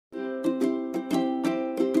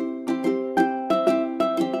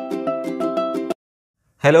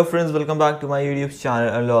Hello friends, welcome back to my YouTube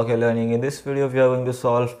channel Unlock Your Learning. In this video, we are going to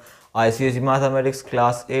solve ICSE Mathematics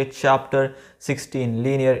Class 8 Chapter 16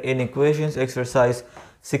 Linear Inequations Exercise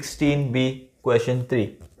 16B Question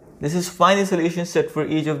 3. This is find the solution set for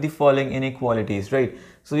each of the following inequalities, right?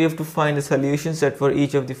 So we have to find the solution set for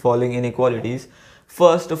each of the following inequalities.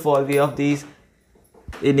 First of all, we have these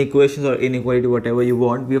inequations or inequality, whatever you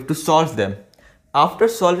want, we have to solve them. After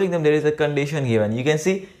solving them, there is a condition given. You can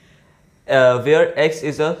see where x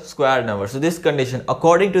is a square number. So this condition,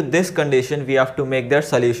 according to this condition, we have to make their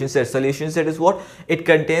solution set. Solution set is what? It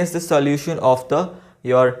contains the solution of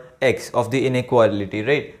your x of the inequality,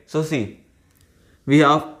 right? So see, we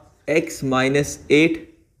have x minus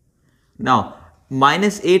 8. Now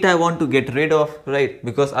minus 8 I want to get rid of, right?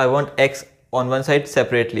 Because I want x on one side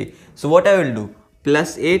separately. So what I will do,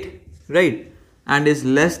 plus 8, right? And is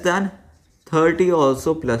less than 30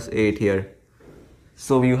 also plus 8 here.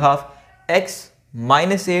 So you have x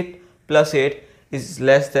minus 8 plus 8 is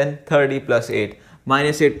less than 30 plus 8.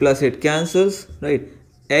 Minus 8 plus 8 cancels, right?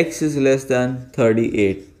 X is less than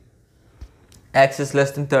 38. X is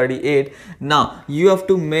less than 38. Now you have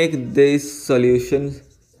to make this solution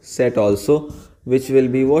set also, which will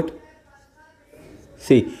be what?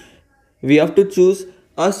 See, we have to choose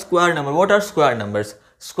a square number. What are square numbers?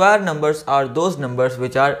 Square numbers are those numbers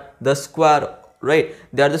which are the square, right?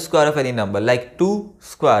 They are the square of any number, like 2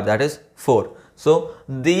 square, that is 4. So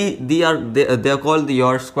they are called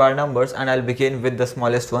your square numbers, and I'll begin with the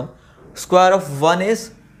smallest one. Square of 1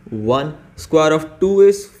 is 1, square of 2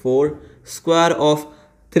 is 4, square of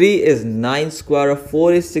 3 is 9, square of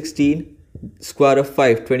 4 is 16, square of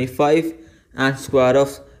 5 25, and square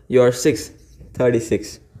of your 6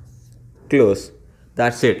 36. Close.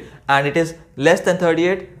 That's it. And it is less than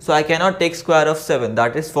 38, so I cannot take square of 7,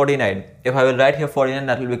 that is 49. If I will write here 49,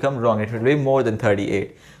 that will become wrong. It will be more than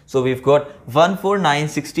 38. So we've got 1, 4, 9,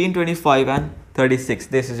 16, 25 and 36.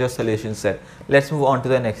 This is your solution set. Let's move on to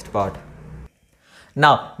the next part.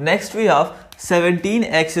 Now next we have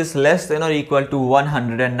 17x is less than or equal to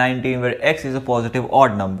 119, where x is a positive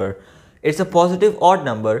odd number. It's a positive odd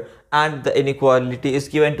number and the inequality is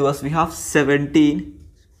given to us. We have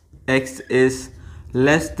 17x is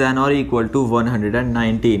less than or equal to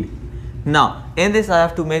 119. Now in this I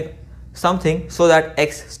have to make something so that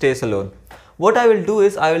x stays alone. What I will do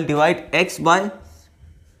is I will divide x by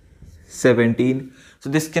 17. So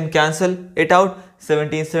this can cancel it out.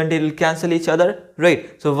 17 will cancel each other,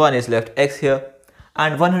 right? So 1 is left, x here,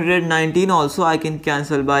 and 119 also I can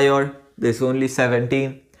cancel by your this only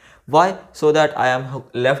 17. Why? So that I am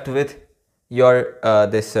left with your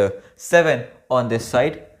this 7 on this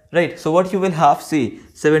side, right? So what you will have, see,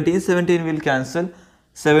 17 will cancel,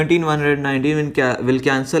 119 will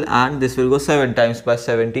cancel, and this will go 7 times by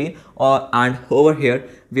 17, and over here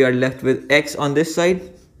we are left with x on this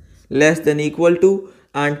side less than equal to,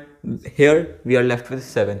 and here we are left with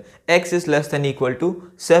 7. X is less than equal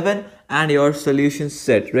to 7, and your solution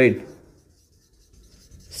set, right?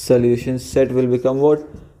 Solution set will become what?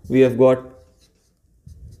 We have got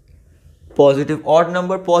positive odd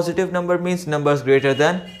number. Positive number means numbers greater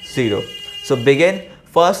than 0. So begin.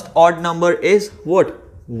 First odd number is what?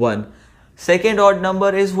 1. Second odd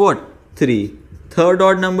number is what? 3. Third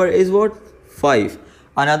odd number is what? 5.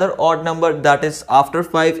 Another odd number that is after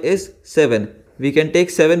 5 is 7. We can take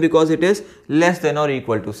 7 because it is less than or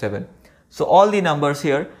equal to 7. So all the numbers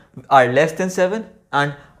here are less than 7,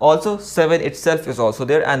 and also 7 itself is also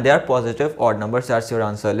there, and they are positive odd numbers. That's your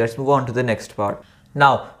answer. Let's move on to the next part.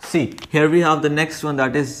 Now see, here we have the next one,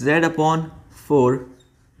 that is z upon 4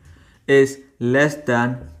 is less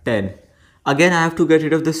than 10. Again I have to get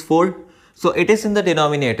rid of this 4. So it is in the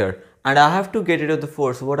denominator and I have to get rid of the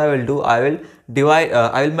 4. So what I will do, I will divide,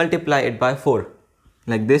 I will multiply it by 4.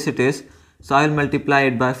 Like this it is. So I will multiply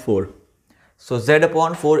it by 4. So z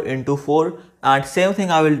upon 4 into 4, and same thing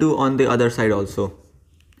I will do on the other side also.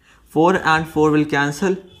 4 and 4 will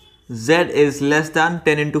cancel. Z is less than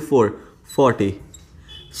 10 into 4, 40.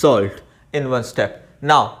 Solved in one step.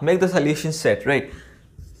 Now make the solution set, right?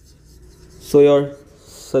 So your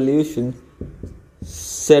solution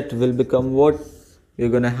set will become what? You're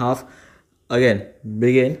gonna have, again,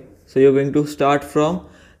 begin. So you're going to start from,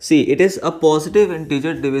 see, it is a positive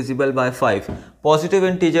integer divisible by 5. Positive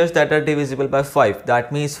integers that are divisible by 5.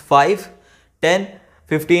 That means 5, 10,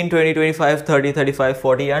 15, 20, 25, 30, 35,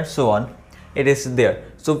 40 and so on. It is there.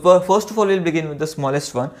 So first of all, we'll begin with the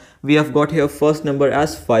smallest one. We have got here first number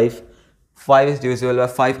as 5. 5 is divisible by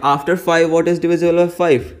 5. After 5, what is divisible by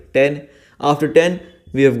 5? 10. After 10,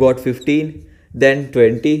 we have got 15, then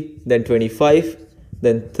 20, then 25,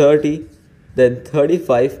 then 30, then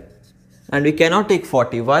 35, and we cannot take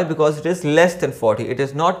 40. Why? Because it is less than 40. It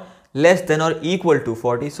is not less than or equal to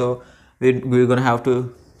 40. So we're going to have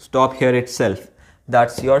to stop here itself.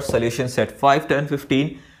 That's your solution set: 5, 10,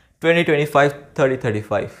 15, 20, 25, 30,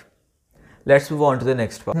 35. Let's move on to the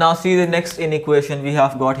next part. Now see the next inequation we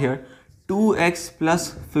have got here. 2x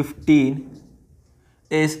plus 15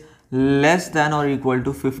 is less than or equal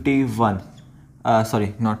to 51.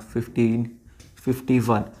 Sorry, not 15,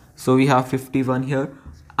 51. So we have 51 here,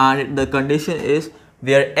 and the condition is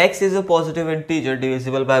where x is a positive integer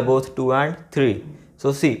divisible by both 2 and 3.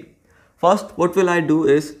 So see, first what will I do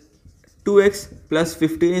is 2x plus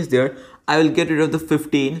 15 is there. I will get rid of the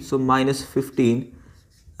 15, so minus 15,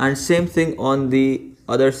 and same thing on the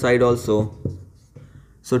other side also.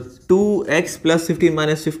 So 2x plus 15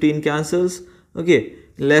 minus 15 cancels. Okay,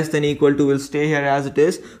 less than equal to will stay here as it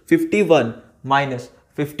is. 51 minus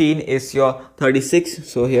 15 is your 36.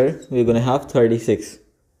 So here we're going to have 36.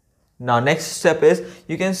 Now next step is,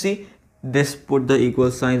 you can see this, put the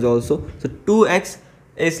equal signs also. So 2x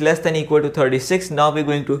is less than equal to 36. Now we're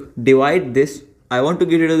going to divide this. I want to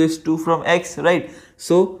get rid of this 2 from x, right?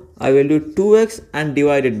 So I will do 2x and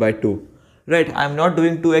divide it by 2. Right, I'm not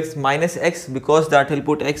doing 2x minus x because that will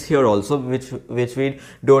put x here also, which we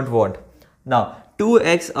don't want. Now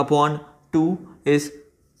 2x upon 2 is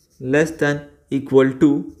less than equal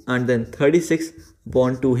to, and then 36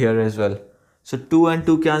 upon 2 here as well. So 2 and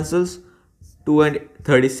 2 cancels, 2 and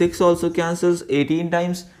 36 also cancels 18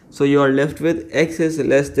 times. So you are left with x is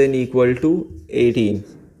less than equal to 18.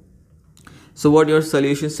 So what your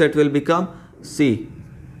solution set will become? See,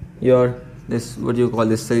 your this, what you call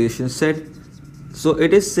this solution set. So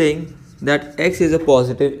it is saying that x is a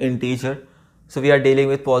positive integer. So we are dealing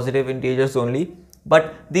with positive integers only,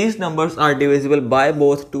 but these numbers are divisible by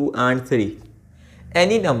both 2 and 3.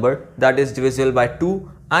 Any number that is divisible by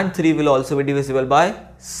 2 and 3 will also be divisible by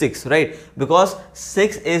 6, right? Because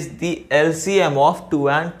 6 is the LCM of 2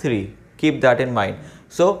 and 3. Keep that in mind.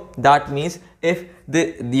 So that means if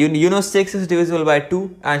you know 6 is divisible by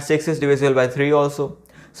 2 and 6 is divisible by 3 also.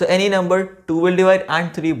 So any number 2 will divide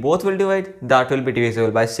and 3 both will divide, that will be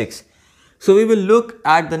divisible by 6. So we will look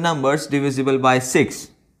at the numbers divisible by 6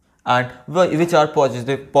 and which are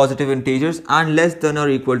positive integers and less than or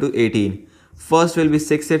equal to 18. First will be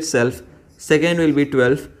 6 itself, second will be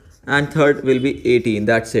 12, and third will be 18.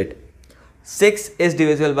 That's it. 6 is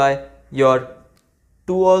divisible by your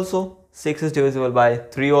 2 also, 6 is divisible by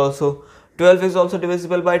 3 also, 12 is also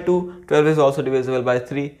divisible by 2, 12 is also divisible by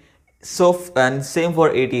 3. So, and same for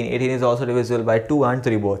 18. 18 is also divisible by 2 and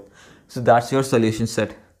 3 both. So that's your solution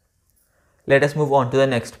set. Let us move on to the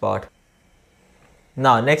next part.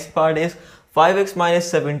 Now next part is 5x minus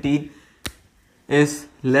 17 is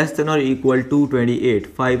less than or equal to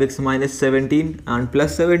 28. 5x minus 17 and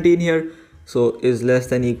plus 17 here, so is less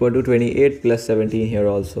than equal to 28 plus 17 here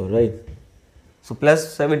also, right? So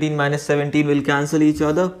plus 17 minus 17 will cancel each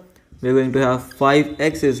other. We're going to have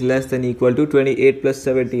 5x is less than equal to 28 plus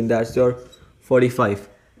 17. That's your 45.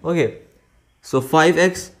 Okay. So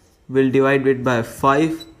 5x will divide it by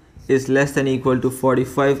 5 is less than equal to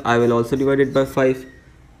 45. I will also divide it by 5.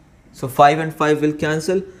 So 5 and 5 will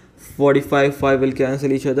cancel. 45, 5 will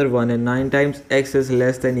cancel each other 1 and 9 times. X is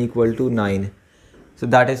less than equal to 9. So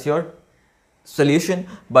that is your solution.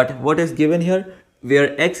 But what is given here?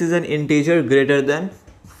 Where x is an integer greater than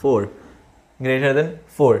 4. Greater than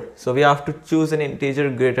 4. So we have to choose an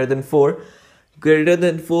integer greater than 4. Greater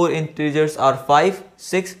than 4 integers are 5,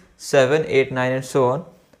 6, 7, 8, 9 and so on.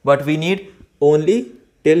 But we need only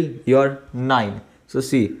till your 9. So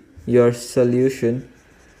see, your solution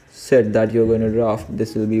set that you're going to draft,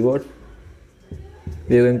 this will be what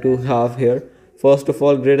we're going to have here. First of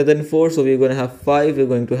all, greater than 4. So we're going to have 5, we're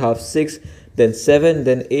going to have 6, then 7,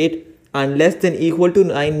 then 8. And less than equal to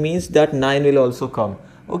 9 means that 9 will also come.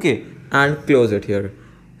 Okay. And close it here.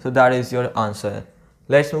 So that is your answer.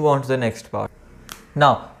 Let's move on to the next part.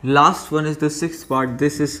 Now last one is the sixth part.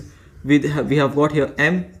 This is we have got here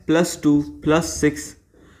m plus 2 plus 6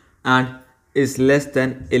 and is less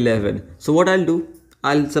than 11. So what I'll do,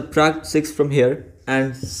 I'll subtract 6 from here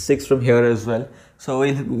and 6 from here as well. So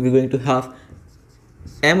we're going to have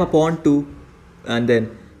m upon 2 and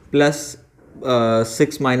then plus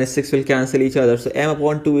 6 minus 6 will cancel each other. So m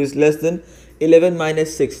upon 2 is less than 11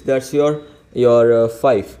 minus 6, that's your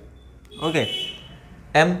 5. Okay,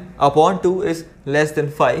 m upon 2 is less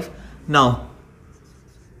than 5. Now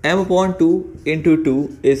m upon 2 into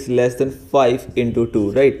 2 is less than 5 into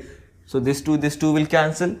 2, right? So this 2 will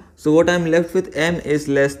cancel. So what I'm left with, m is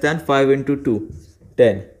less than 5 into 2,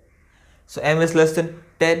 10. So m is less than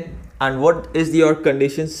 10. And what is your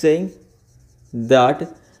condition saying?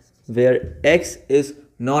 That where x is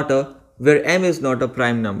not a where m is not a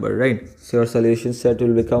prime number, right? So your solution set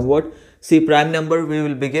will become what? See, prime number, we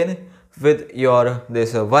will begin with your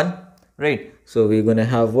this 1, right? So we're gonna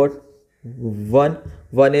have what? 1.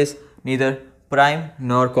 1 is neither prime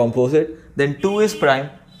nor composite. Then 2 is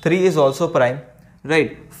prime, 3 is also prime,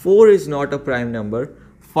 right? 4 is not a prime number,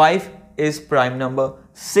 5 is prime number,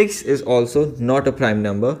 6 is also not a prime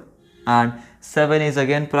number, and 7 is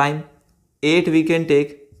again prime, 8 we can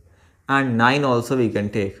take, and 9 also we can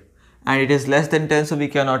take, and it is less than 10, so we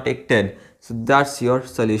cannot take 10. So that's your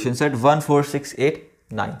solution set: 1, 4, 6, 8,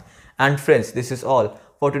 9. And friends, this is all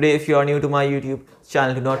for today. If you are new to my YouTube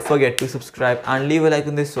channel, do not forget to subscribe and leave a like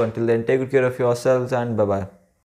on this one. Till then, take good care of yourselves and bye bye.